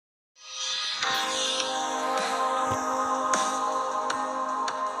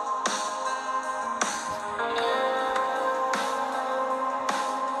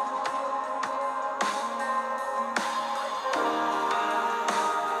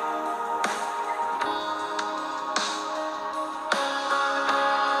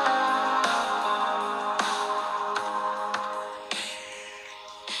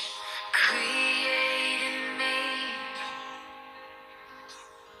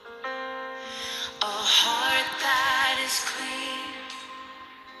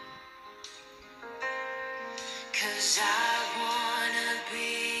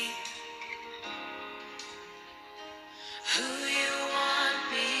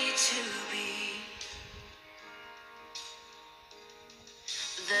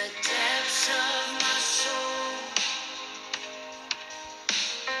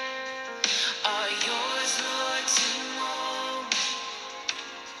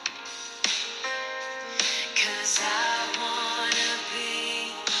I wanna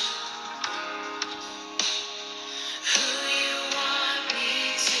be who you want me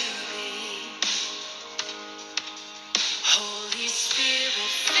to be. Holy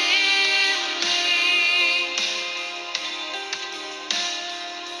Spirit, fill me,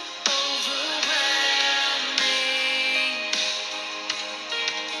 overwhelm me.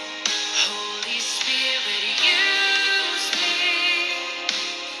 Holy Spirit, use me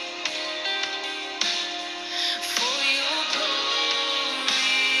for your glory.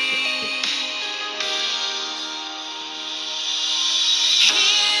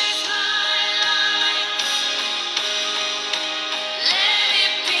 Here's my life, let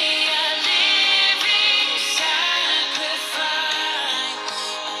it be a living sacrifice.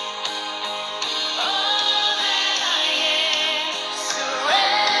 All that I am,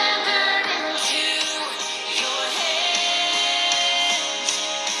 surrendered into your hands.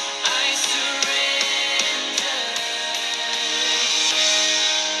 I surrender.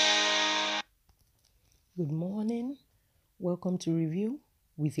 Good morning. Welcome to Review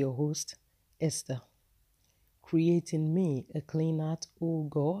with your host, Esther. Create in me a clean heart, O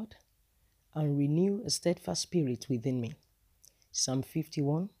God, and renew a steadfast spirit within me. Psalm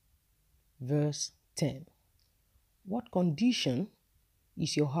 51, verse 10. What condition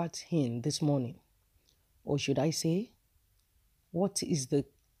is your heart in this morning? Or should I say, what is the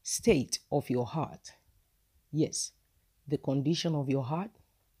state of your heart? Yes, the condition of your heart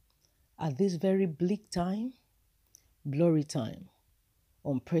at this very bleak time, blurry time,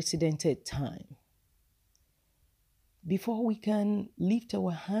 unprecedented time. Before we can lift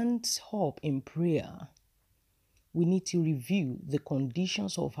our hands up in prayer, we need to review the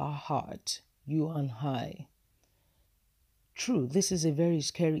conditions of our heart, you and I. True, this is a very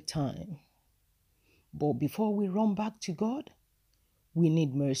scary time. But before we run back to God, we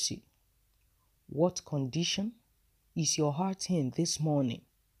need mercy. What condition is your heart in this morning?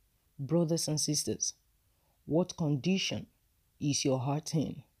 Brothers and sisters, what condition is your heart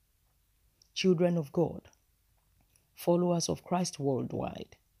in? Children of God, followers of Christ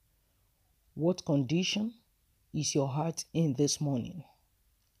worldwide, what condition is your heart in this morning?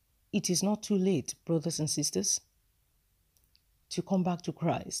 It is not too late, brothers and sisters, to come back to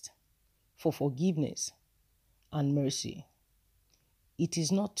Christ for forgiveness and mercy. It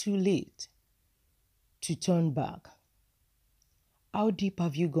is not too late to turn back. How deep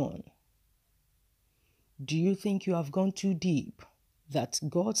have you gone? Do you think you have gone too deep that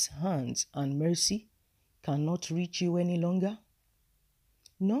God's hands and mercy cannot reach you any longer?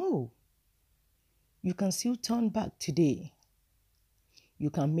 No. You can still turn back today. You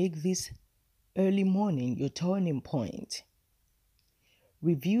can make this early morning your turning point.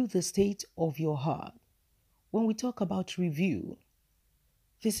 Review the state of your heart. When we talk about review,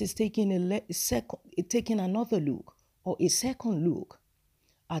 this is taking another look or a second look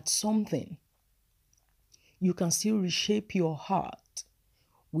at something. You can still reshape your heart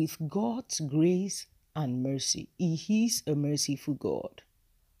with God's grace and mercy. He is a merciful God.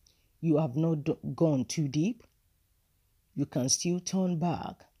 You have not gone too deep. You can still turn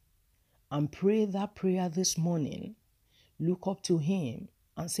back and pray that prayer this morning. Look up to Him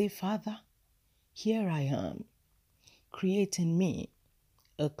and say, Father, here I am. Create in me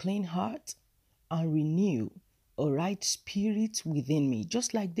a clean heart and renew a right spirit within me.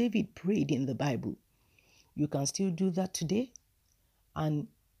 Just like David prayed in the Bible. You can still do that today. And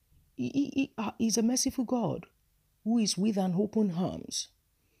He is a merciful God who is with an open arms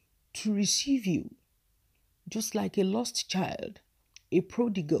to receive you. Just like a lost child, a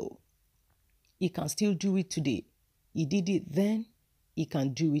prodigal. He can still do it today. He did it then. He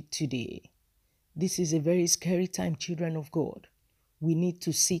can do it today. This is a very scary time, children of God. We need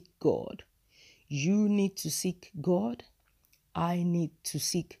to seek God. You need to seek God. I need to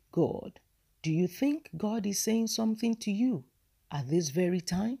seek God. Do you think God is saying something to you at this very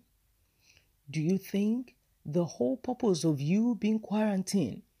time? Do you think the whole purpose of you being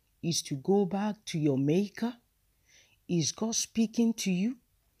quarantined is to go back to your Maker? Is God speaking to you?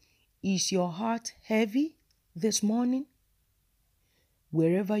 Is your heart heavy this morning?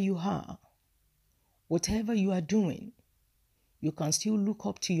 Wherever you are, whatever you are doing, you can still look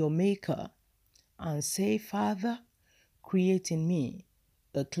up to your Maker and say, Father, create in me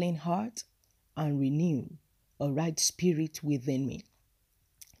a clean heart and renew a right spirit within me.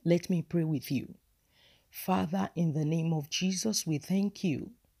 Let me pray with you. Father, in the name of Jesus, we thank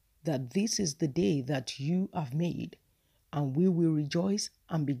you that this is the day that you have made, and we will rejoice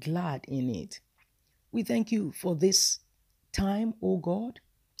and be glad in it. We thank you for this time, O God,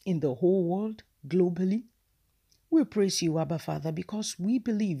 in the whole world, globally. We praise you, Abba Father, because we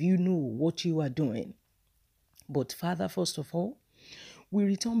believe you know what you are doing. But Father, first of all, we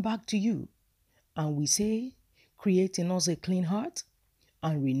return back to you and we say, create in us a clean heart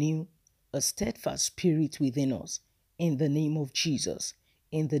and renew a steadfast spirit within us. In the name of Jesus,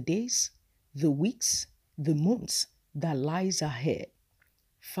 in the days, the weeks, the months that lies ahead,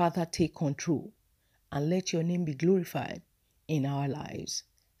 Father, take control and let your name be glorified in our lives.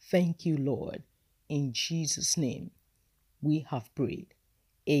 Thank you, Lord. In Jesus' name, we have prayed.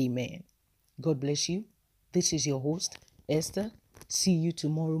 Amen. God bless you. This is your host, Esther. See you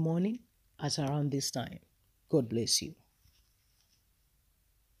tomorrow morning at around this time. God bless you.